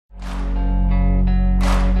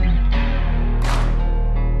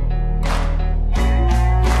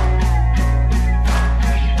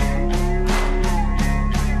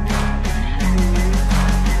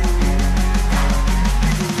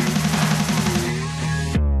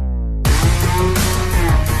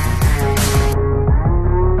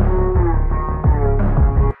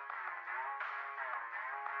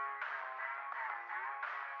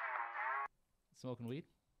smoking weed?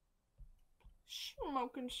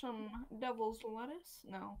 Smoking some devil's lettuce?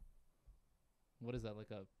 No. What is that?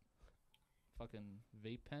 Like a fucking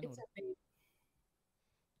vape pen? It's a vape.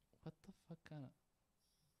 What the fuck kind of?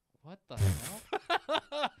 What the hell?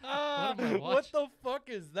 What am I What watching? the fuck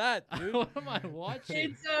is that, dude? What am I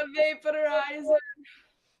watching? It's a vaporizer.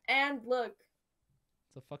 And look.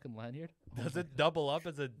 It's a fucking lanyard. Oh Does my it double up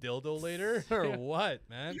as a dildo later or what,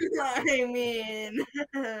 man? I mean,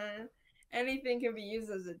 anything can be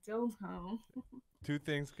used as a dildo. Two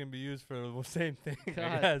things can be used for the same thing. I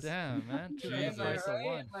God guess. damn, man. Two Jesus. Am I advice of right?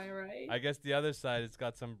 one. Am I right? I guess the other side, it's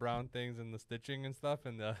got some brown things in the stitching and stuff,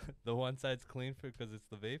 and the one side's clean because it's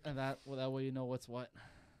the vape. And that way you know what's what.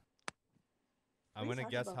 I'm What are gonna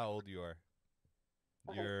you guess talking how old you are.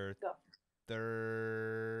 Okay, You're go.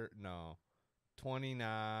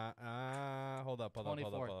 29. Hold up.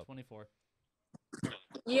 24.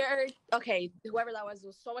 You're okay. Whoever that was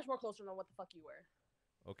so much more closer than what the fuck you were.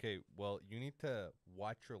 Okay, well, you need to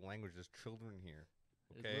watch your language. There's children here.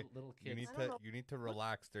 There's Okay, little you kids. need I don't to know. you need to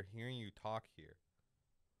relax. They're hearing you talk here.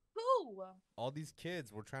 Who? All these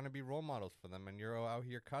kids, we're trying to be role models for them, and you're out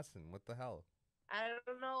here cussing. What the hell? I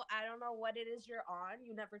don't know. I don't know what it is you're on.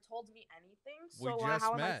 You never told me anything. We So just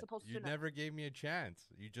how am I met. supposed You to know? never gave me a chance.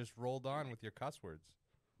 You just rolled on with your cuss words.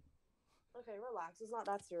 Okay, relax. It's not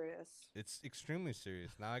that serious. It's extremely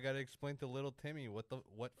serious. Now I gotta explain to little Timmy what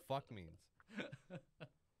fuck means.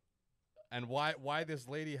 And why this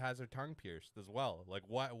lady has her tongue pierced as well. Like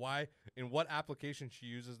why in what application she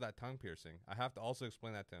uses that tongue piercing. I have to also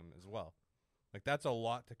explain that to him as well. Like that's a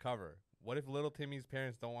lot to cover. What if little Timmy's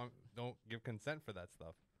parents don't give consent for that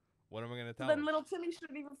stuff? What am I gonna tell Then him? little Timmy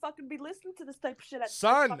shouldn't even fucking be listening to this type of shit. At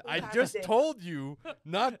Son, fucking I time of just day. told you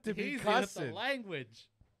not to be Easy with cussing. the language.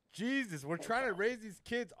 Jesus, we're trying to raise these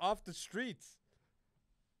kids off the streets.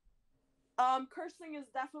 Cursing is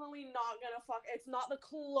definitely not gonna fuck. It's not the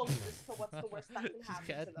closest to what's the worst that can Just happen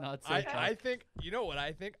can't to them. not say I fuck. think you know what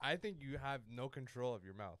I think. I think you have no control of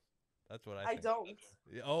your mouth. That's what I I think. don't.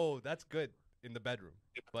 Oh, that's good in the bedroom,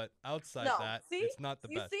 but outside No, that, see? it's not the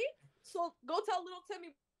You best. see? So go tell little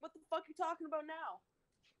Timmy what the fuck you're talking about now.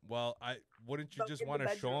 Well, I wouldn't you But just in the want to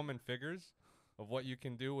show bedroom. them in figures of what you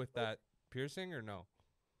can do with that piercing, or no?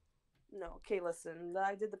 No, okay, listen.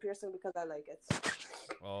 I did the piercing because I like it.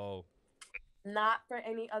 Oh, Not for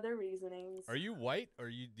any other reasonings. are you white, or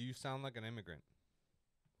do you sound like an immigrant?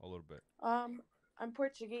 A little bit. I'm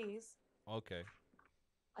Portuguese. Okay.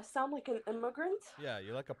 I sound like an immigrant. Yeah,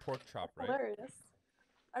 you're like a pork chop, right? Hilarious.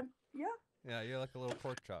 Yeah. Yeah, you're like a little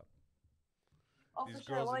pork chop. Oh, These for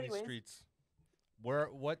sure. girls Well, in these anyways, streets.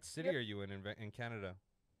 What city are you in Canada?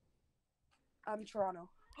 I'm Toronto.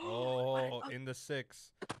 Oh, in the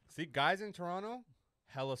 6. See, guys in Toronto,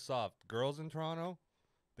 hella soft. Girls in Toronto,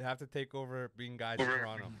 they have to take over being guys in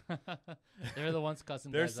Toronto. They're the ones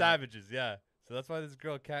cussing. They're guys out. savages, yeah. So that's why this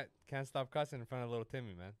girl can't stop cussing in front of little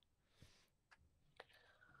Timmy, man.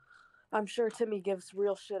 I'm sure Timmy gives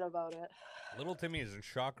real shit about it. Little Timmy is in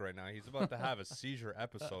shock right now. He's about to have a seizure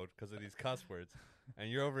episode because of these cuss words, and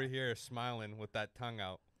you're over here smiling with that tongue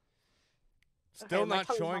out. Still Okay, my not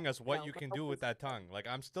tongue's showing not us what out, you but can don't do with please- that tongue. Like,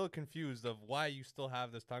 I'm still confused of why you still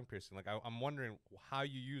have this tongue piercing. Like, I'm wondering how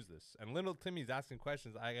you use this. And little Timmy's asking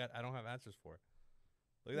questions I don't have answers for.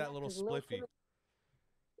 Look at Yeah, that little 'cause little spliffy. Timmy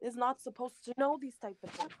is not supposed to know these type of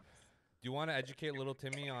things. Do you want to educate little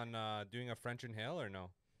Timmy on doing a French inhale or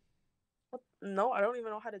no? No, I don't even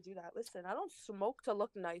know how to do that. Listen, I don't smoke to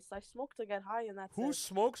look nice. I smoke to get high, and that's Who it.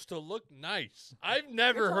 smokes to look nice? I've You're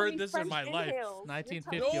never telling heard me this in French my life. inhales. You're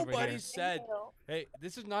 1950 telling me over Nobody here. said. inhale. Hey,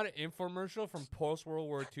 this is not an infomercial from post World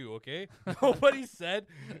War II, okay? Nobody said,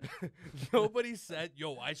 nobody said,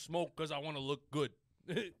 yo, I smoke because I want to look good.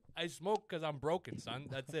 I smoke because I'm broken, son.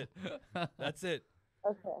 That's it. That's it.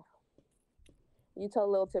 Okay. You tell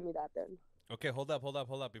little Timmy that then. Okay, hold up.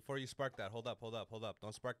 Before you spark that, hold up.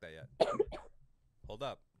 Don't spark that yet. Hold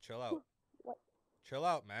up. Chill out. What? Chill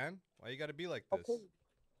out, man. Why you got to be like this? Okay.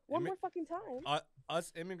 One Immi- more fucking time.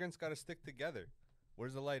 Us immigrants got to stick together.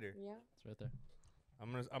 Where's the lighter? Yeah. It's right there.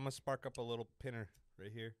 I'm gonna spark up a little pinner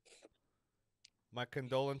right here. My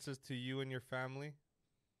condolences to you and your family.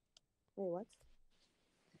 Wait,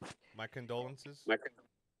 what? My condolences.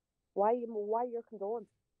 Why your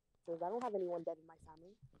condolences? I don't have anyone dead in my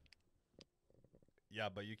family. Yeah,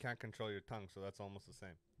 but you can't control your tongue, so that's almost the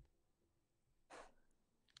same.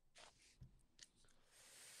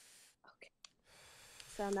 Okay.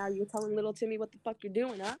 So now you're telling little Timmy what the fuck you're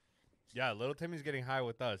doing, huh? Yeah, little Timmy's getting high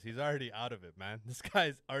with us. He's already out of it, man. This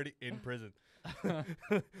guy's already in prison.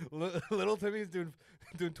 Little Timmy's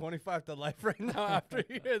doing 25 to life right now after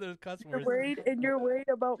you hear those cuss You're words. worried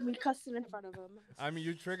about me cussing in front of him. I mean,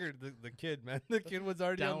 you triggered the kid, man. The kid was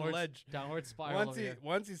already on the ledge. Downward spiral.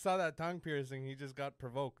 Once he saw that tongue piercing, he just got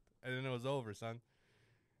provoked, and then it was over, son.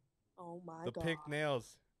 Oh my The god. pink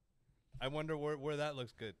nails. I wonder where that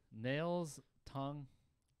looks good. Nails, tongue,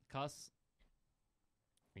 cuss.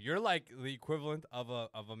 You're like the equivalent of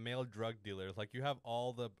a male drug dealer. Like you have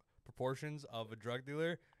all the proportions of a drug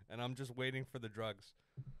dealer, and I'm just waiting for the drugs.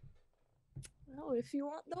 No, if you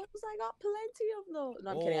want those, I got plenty of those.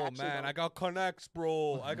 No, I'm kidding. I Oh actually man, don't. I got connects,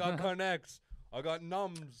 bro. I got connects. I got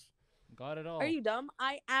numbs. Got it all. Are you dumb?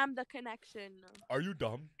 I am the connection. Are you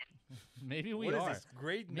dumb? Maybe we What is are. this?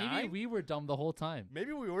 Grade Maybe 9? we were dumb the whole time.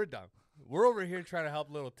 Maybe we were dumb. We're over here trying to help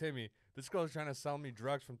little Timmy. This girl's trying to sell me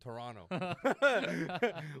drugs from Toronto.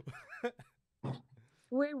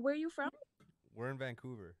 Where you from? We're in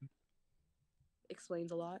Vancouver.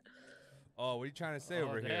 Explains a lot. Oh, what are you trying to say Oh,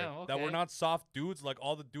 over here? damn, That we're okay. not soft dudes like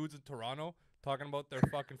all the dudes in Toronto talking about their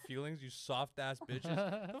fucking feelings, you soft ass bitches. Get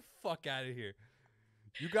the fuck out of here.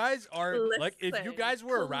 You guys are like, if you Listen, guys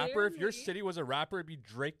were a rapper, if your clearly- city was a rapper, it'd be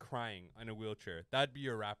Drake crying in a wheelchair. That'd be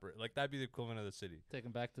your rapper. Like that'd be the equivalent of the city.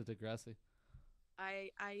 Taken back to Degrassi. I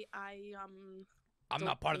I'm Don't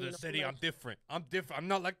not part of you the know, city. like- I'm different. I'm different. I'm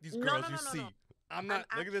not like these No, girls no, you no, no, see. no. I'm not.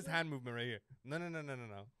 Look at this actually- hand movement right here. No.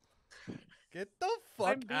 Get the I'm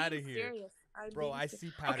fuck being out of here, serious. I'm bro. being I ser-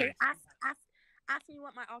 see patterns. Okay, ask me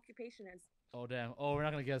what my occupation is. Oh damn. Oh, we're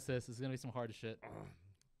not gonna guess this. It's gonna be some hard shit.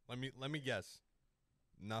 Let me guess.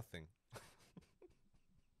 Nothing.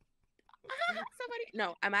 Somebody.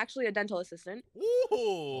 No, I'm actually a dental assistant. Ooh,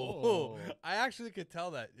 Oh. I actually could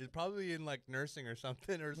tell that. It's probably in like nursing or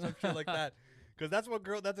something or some shit like that. Because that's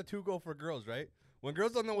a 2-go for girls, right? When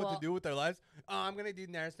girls don't know what Well- to do with their lives, oh, I'm gonna do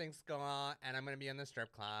nursing school and I'm gonna be in the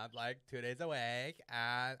strip club like 2 days a week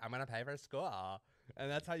and I'm gonna pay for school,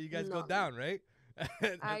 and that's how you guys go No. down, right?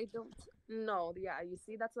 I don't. No, yeah, you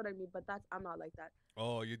see, that's what I mean. But I'm not like that.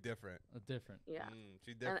 Oh, you're different. Different. Yeah,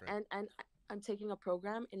 She's and, different. and I'm taking a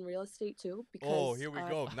program in real estate too because. Oh, here we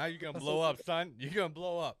go. Now you're gonna that's blow so up, son. You're gonna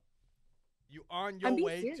blow up. You on your I'm being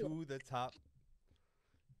way serious. to the top.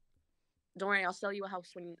 Don't worry, I'll sell you a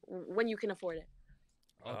house when you can afford it.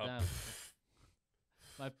 Oh Uh,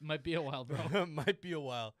 damn. Might be a while, bro. Might be a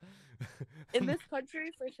while. In this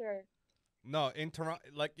country, for sure. No, in Toronto,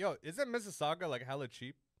 like, yo, isn't Mississauga like hella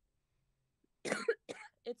cheap?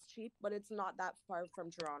 It's cheap, but it's not that far from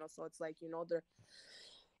Toronto, so it's like they're.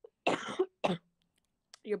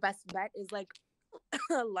 Your best bet is like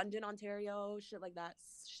London, Ontario, shit like that.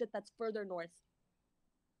 Shit that's further north.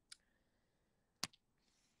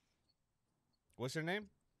 What's your name?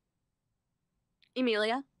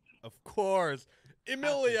 Emilia. Of course,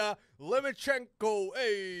 Emilia Lemachenko.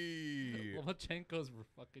 Hey, Lomachenko's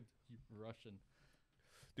fucking Russian.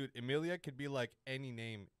 dude, Emilia could be like any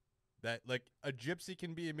name. That like a gypsy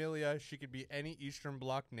can be Emilia. She could be any Eastern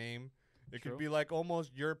Bloc name. It True. could be like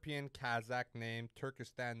almost European Kazakh name,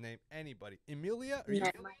 Turkestan name, anybody. Emilia? Are you? No,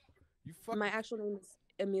 You fucking. my actual name is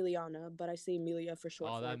Emiliana, but I say Emilia for short.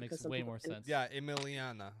 Oh, for that it makes because some way people more can- sense. Yeah,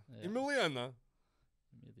 Emiliana. Yeah. Emiliana.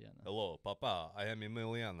 Emiliana. Hello, Papa. I am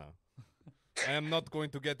Emiliana. I am not going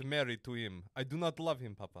to get married to him. I do not love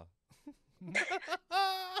him, Papa.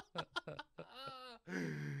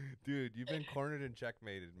 Dude, you've been cornered and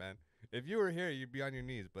checkmated, man. If you were here, you'd be on your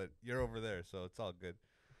knees, but you're over there, so it's all good.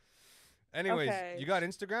 Anyways, Okay. you got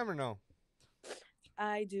Instagram or no?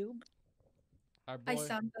 I do. Our I boy,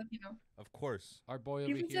 sound Filipino. Of course. our boy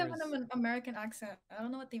over People say here I'm is. an American accent. I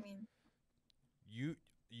don't know what they mean. You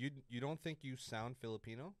don't think you sound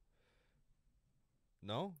Filipino?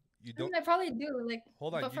 No? You I don't mean, I probably do. Like,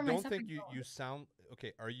 Hold on, but you for don't myself, think I you don't. sound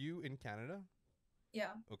okay, are you in Canada?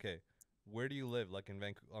 Yeah, Okay. Where do you live? Like in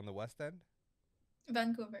Vancouver on the West End?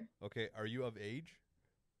 Vancouver. Okay, are you of age?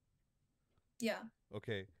 Yeah.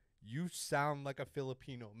 Okay, you sound like a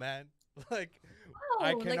Filipino, man. Like Oh,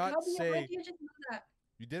 I like cannot how do say you just know that?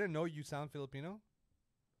 you didn't know you sound Filipino?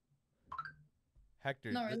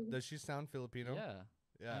 Hector, No, really. does she sound Filipino? Yeah.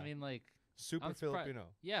 Yeah. I mean, like, super I'm surprised. Filipino.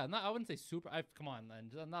 yeah. Not. I wouldn't say super. Come on, man.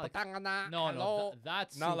 Not like. Patangana, No, hello. no.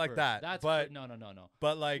 That's Not like super. that, That's but- no.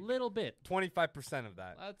 But like Little bit. 25% of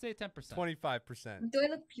that. I'd say 10%. 25%. Do I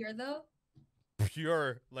look pure though?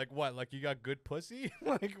 Pure. Like what? Like you got good pussy?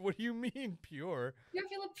 Like what do you mean pure? You're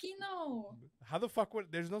Filipino. How the fuck would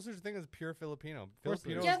there's no such thing as pure Filipino. course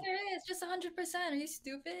there Filipinos Yeah, there is. Just 100%. Are you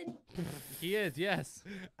stupid? He is, yes.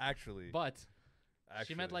 actually But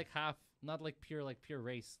she meant actually. like half not like pure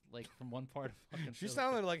race, like from one part of fucking. She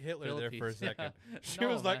sounded like Hitler there for a Philippines, second. yeah. She No,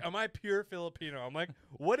 was like, man. "Am I pure Filipino?" I'm like,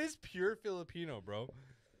 "What is pure Filipino, bro?"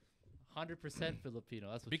 100%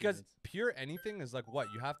 Filipino. That's what she Because means. pure anything is like what?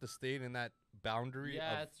 You have to stay in that boundary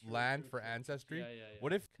Yeah, of it's true, land true, for true. ancestry. Yeah, yeah, yeah.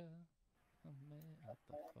 What if? What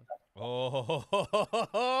the fuck?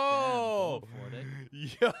 Oh, going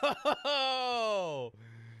yo,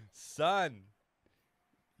 son,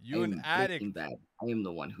 you an I'm addict? Breaking Bad. I am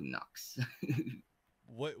the one who knocks.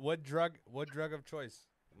 What drug? What drug of choice,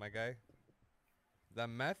 my guy? Is that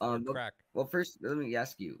meth or Look, crack? well, first let me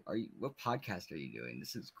ask you: what podcast are you doing?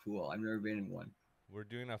 This is cool. I've never been in one. We're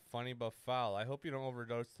doing a funny but foul. I hope you don't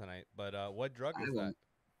overdose tonight. But what drug I is that? won't.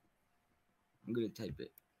 I'm gonna type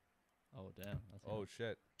it. Oh damn. That's Oh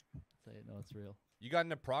shit! Say it. No, it's real. You got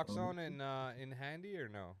naproxone in handy or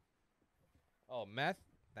no? Oh, meth.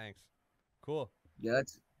 Thanks. Cool. Yeah,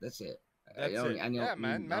 that's it. That's it. I know, Yeah,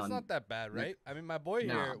 man. Meth's not that bad, meth- right? I mean, my boy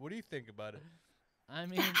No. here. What do you think about it? I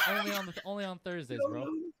mean, only on Thursdays, bro.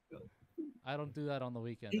 I don't do that on the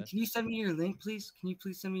weekend. Hey, can you send me your link, please? Can you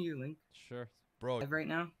please send me your link Sure. Bro, live right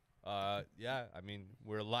now? yeah. I mean,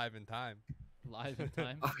 we're live in time. Live in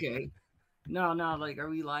time. Okay. No, like, are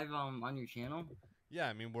we live on your channel? Yeah,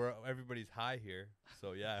 I mean, everybody's high here,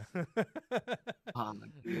 so yeah.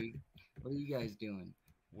 Dude, what are you guys doing?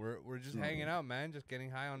 We're just Okay. hanging out, man. Just getting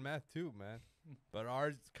high on meth too, man. But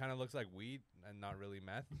ours kind of looks like weed and not really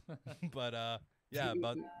meth. But yeah,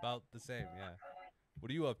 about the same. Yeah. What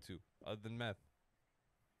are you up to other than meth?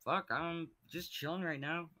 Fuck, I'm just chilling right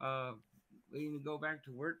now. Waiting to go back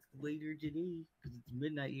to work later today because it's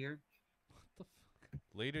midnight here. What the fuck?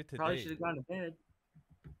 Later Probably today. should have gone to bed.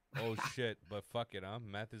 Oh shit! But fuck it, huh?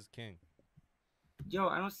 Meth is king. Yo,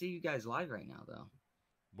 I don't see you guys live right now though.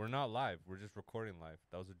 We're not live. We're just recording live.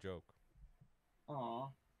 That was a joke. Aw.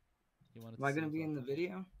 You wanted Am I to gonna say be in the something?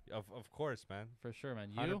 video? Of course, man. For sure, man.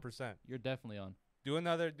 You, 100%. you're definitely on. Do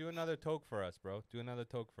another toke for us, bro. Do another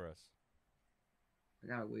toke for us. I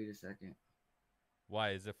gotta wait a second. Why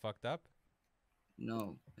is it fucked up?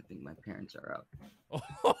 No, I think my parents are out.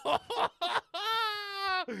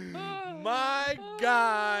 My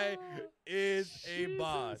guy is a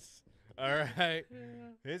boss. All right.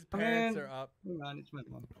 His parents Man. are up. Hang on, it's my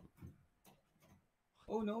mom.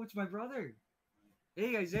 Oh no, it's my brother.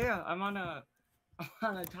 Hey Isaiah, I'm on a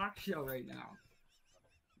talk show right now.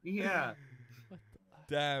 Yeah,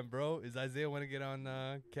 Damn, bro. Is Isaiah want to get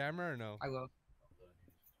on camera or no? I will.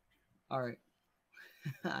 All right.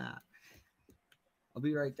 I'll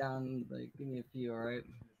be right down. Like, give me a few. All right.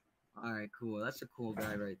 All right, cool. That's a cool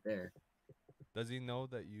guy right there. Does he know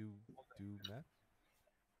that you do meth?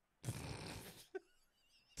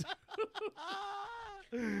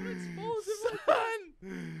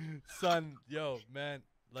 Son, yo, man,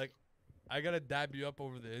 like, I gotta dab you up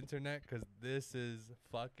over the internet because this is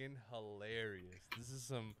fucking hilarious. This is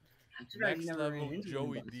some That's what I've next never level ran into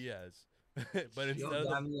Joey anybody. Diaz. But Yo, instead of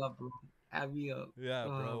dab the, me up, bro. Dab me up. yeah,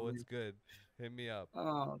 bro, Oh, what's man. good? Hit me up.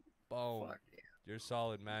 Oh, Boom. fuck yeah. You're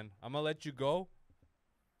solid, man. I'm gonna let you go.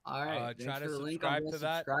 All right. Try thanks to for the link. I'm subscribe gonna to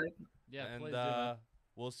that. subscribe. Yeah, And please do, man.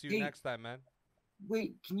 we'll see you Hey. next time, man.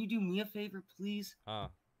 Wait, can you do me a favor, please? Huh.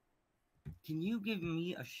 Can you give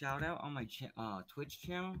me a shout out on my Twitch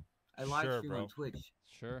channel? I live Sure, stream bro. on Twitch.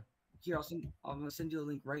 Sure. Here, I'm gonna send you a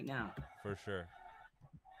link right now. For sure.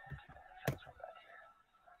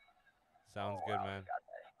 Sounds good, man.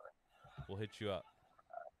 We'll hit you up.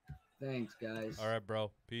 Thanks, guys. All right,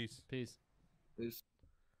 bro. Peace. Peace. Peace.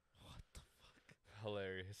 What the fuck?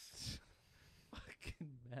 Hilarious. Fucking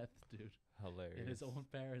meth, dude. Hilarious. In his own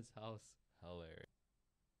parents' house. Hilarious.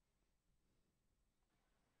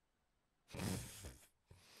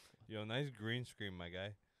 Yo, nice green screen, my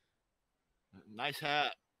guy. Nice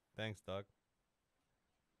hat. Thanks, dog.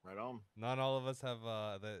 Right on. Not all of us have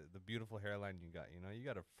the beautiful hairline you got. You know, you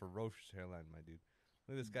got a ferocious hairline, my dude.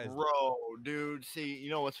 Look at this guy's. Bro, dude. See, you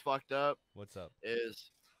know what's fucked up What's up?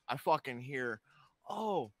 is I fucking hear,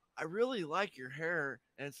 oh, I really like your hair.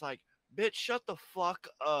 And it's like, bitch, shut the fuck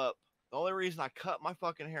up. The only reason I cut my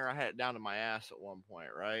fucking hair, I had it down to my ass at one point,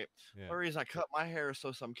 right? Yeah. The only reason I cut my hair is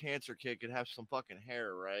so some cancer kid could have some fucking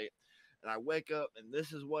hair, right? And I wake up and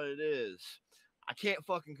this is what it is. I can't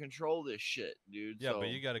fucking control this shit, dude. Yeah, so, but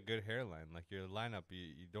you got a good hairline. Like your lineup,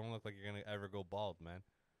 you don't look like you're gonna ever go bald, man.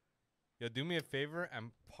 Yo, do me a favor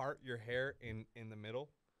and part your hair in the middle.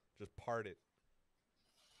 Just part it.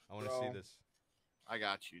 I want to see Bro. this. I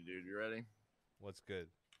got you, dude. You ready? What's good?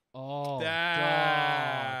 Oh, dog.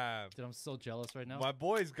 Damn. Dude, I'm so jealous right now. My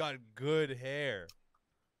boy's got good hair.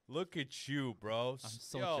 Look at you, bro. I'm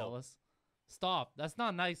so Yo, jealous. Stop. That's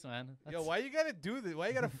not nice, man. Yo, That's- why you gotta do this? Why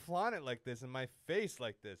you gotta flaunt it like this in my face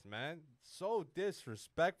like this, man? So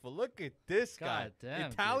disrespectful. Look at this guy. God damn,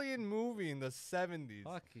 dude. Italian movie in the 70s.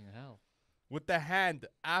 Fucking hell. With the hand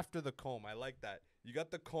after the comb. I like that. You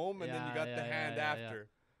got the comb and then you Yeah, got the yeah, hand yeah, yeah. after.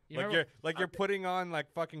 You Like remember, you're putting on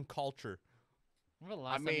like fucking culture. remember the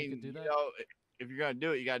I last time you mean, could do you that? know, if you're gonna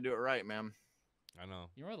do it, you gotta do it right, man. I know.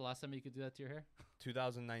 You remember the last time you could do that to your hair?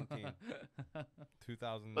 2019.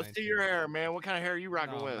 2019. Let's see your hair, man. What kind of hair are you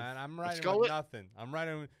rocking No, with? man, I'm Let's riding go with with- nothing. I'm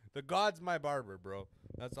riding with the God's my barber, bro.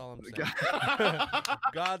 That's all I'm The saying.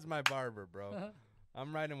 God's my barber, bro.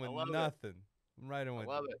 I'm riding with love it. nothing. I'm riding with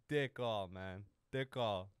love it. dick all, man. Dick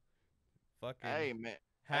all. Fucking Hey, man.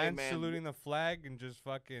 hand man. saluting the flag and just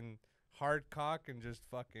fucking hard cock and just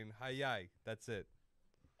fucking hi-yi. That's it.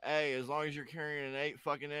 Hey, as long as you're carrying an 8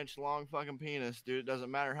 fucking inch long fucking penis, dude, it doesn't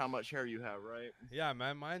matter how much hair you have, right? Yeah,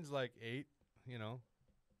 man. Mine's like 8,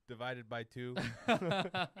 divided by 2.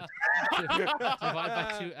 Divide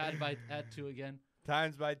by 2, add 2 again.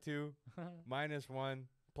 Times by 2, minus 1,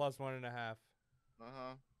 plus 1.5.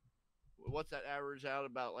 Uh-huh. What's that average out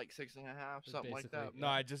about like 6.5, something like that? Basically,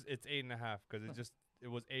 No, it's 8.5 because it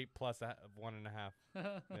was 8 plus 1.5.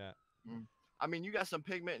 Yeah. I mean, you got some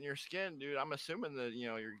pigment in your skin, dude. I'm assuming that,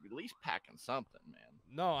 you're at least packing something, man.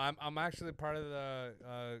 No, I'm actually part of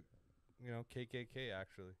the KKK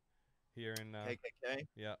actually here in KKK?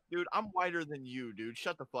 yeah. Dude, I'm whiter than you, dude.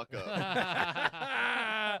 Shut the fuck up.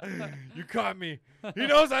 You caught me. He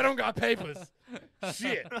knows I don't got papers.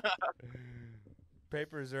 Shit.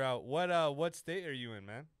 Papers are out. What state are you in,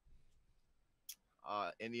 man?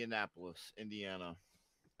 Indianapolis, Indiana.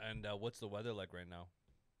 And what's the weather like right now?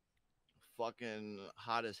 Fucking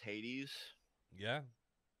hot as Hades. Yeah.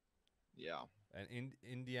 Yeah. And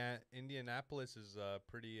Indianapolis is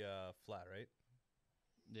pretty flat, right?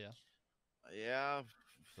 Yeah. Yeah.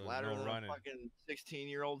 So Flatter no than running. a fucking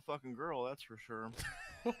 16-year-old fucking girl, that's for sure.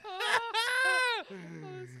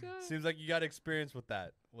 Seems like you got experience with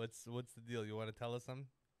that. What's the deal? You want to tell us something?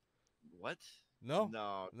 What? No.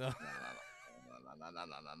 No. No.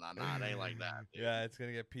 No, it ain't like that. Dude. Yeah, it's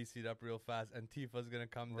gonna get PC'd up real fast. Antifa's gonna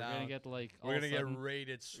come We're down. gonna get like. We're gonna get sudden,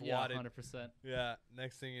 raided, yeah, swatted. 100%. Yeah.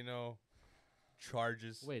 Next thing you know,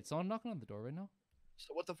 charges. Wait, someone knocking on the door right now?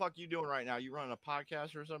 So what the fuck you doing right now? You running a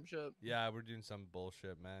podcast or some shit? Yeah, we're doing some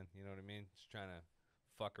bullshit, man. You know what I mean? Just trying to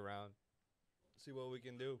fuck around, see what we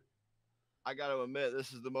can do. I gotta admit,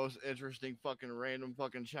 this is the most interesting fucking random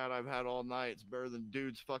fucking chat I've had all night. It's better than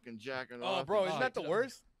dudes fucking jacking Oh, off. bro, and isn't Oh, that the yeah.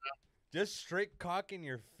 worst? Just straight cock in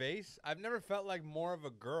your face. I've never felt like more of a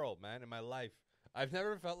girl, man, in my life. I've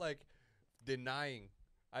never felt like denying.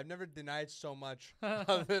 I've never denied so much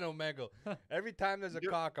other than Omegle. Every time there's a Dude.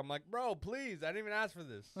 cock, I'm like, bro, please, I didn't even ask for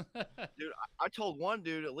this. Dude, I told one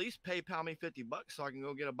dude, at least PayPal me $50 so I can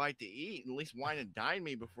go get a bite to eat and at least wine and dine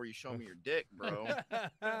me before you show me your dick, bro.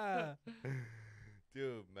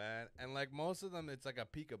 Dude, man. And like most of them, it's like a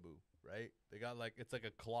peekaboo, right? They got like, it's like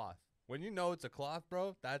a cloth. When you know it's a cloth,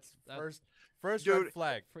 bro, that's That- first Dude, red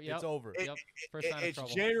flag. yep. It's over. It- Yep. First sign of It's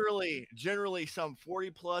trouble. generally some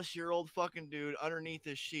 40-plus-year-old fucking dude underneath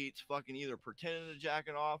his sheets fucking either pretending to jack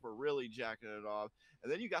it off or really jacking it off.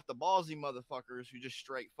 And then you got the ballsy motherfuckers who just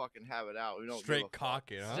straight fucking have it out. Who don't give a Straight fuck.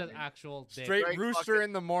 cock it, It's huh? just actual dick. Straight Straight rooster fucking-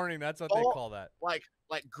 in the morning. That's what they Oh, call that.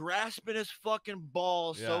 Like grasping his fucking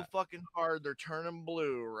balls so Yeah. fucking hard they're turning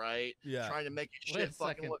blue, right? Yeah. Trying to make his Wait a shit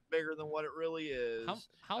fucking second. look bigger than what it really is. How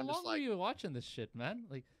I'm just long were like- you watching this shit, man?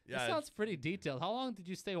 Like, Yeah, this sounds pretty detailed. How long did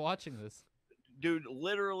you stay watching this? Dude,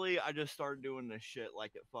 literally, I just started doing this shit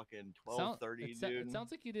like at fucking Sound- 12:30, it, dude. it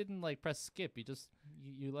sounds like you didn't like press skip. You just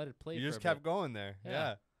you let it play. You for just a kept bit. going there. Yeah.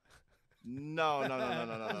 Yeah.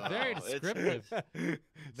 No. Very It's- descriptive.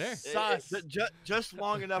 There. Sus. just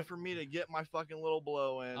long enough for me to get my fucking little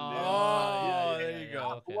blow in. dude. Oh, there you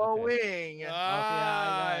go. Okay, Blowing.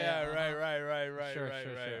 Ah, yeah. right. Sure.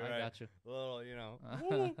 I got you. Little, you know.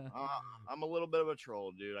 I'm a little bit of a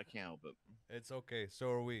troll, dude. I can't help it. It's okay. So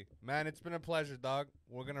are we. Man, it's been a pleasure, dog.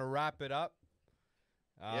 We're going to wrap it up.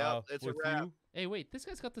 Yep, it's a with wrap. you. Hey, wait. This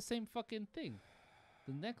guy's got the same fucking thing.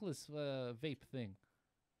 The necklace vape thing.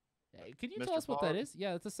 Hey, can you tell Mr. us what that Fogg? is?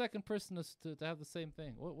 Yeah, it's the second person to have the same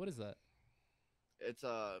thing. What is that? It's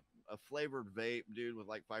a flavored vape, dude, with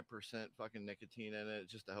like 5% fucking nicotine in it,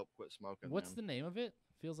 just to help quit smoking. What's the man. name of it?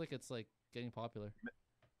 Feels like it's like getting popular.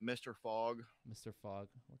 Mr. Fog? Mr. Fogg.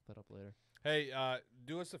 Look that up later. Hey,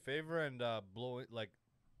 do us a favor and blow it, like,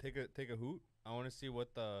 take a hoot. I want to see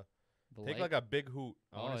what the take light? like a big hoot.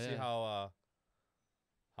 I want Oh, to see yeah.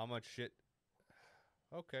 how much shit.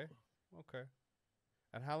 Okay.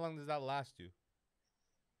 And how long does that last you?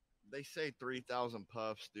 They say 3,000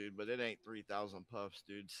 puffs, dude, but it ain't 3,000 puffs,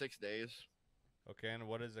 dude. 6 days. Okay, and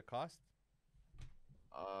what does it cost?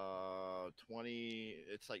 20.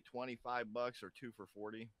 It's like $25 or 2 for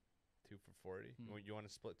 40. 2 for 40. Hmm. You want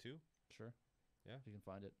to split 2? Sure. Yeah. If you can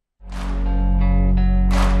find it.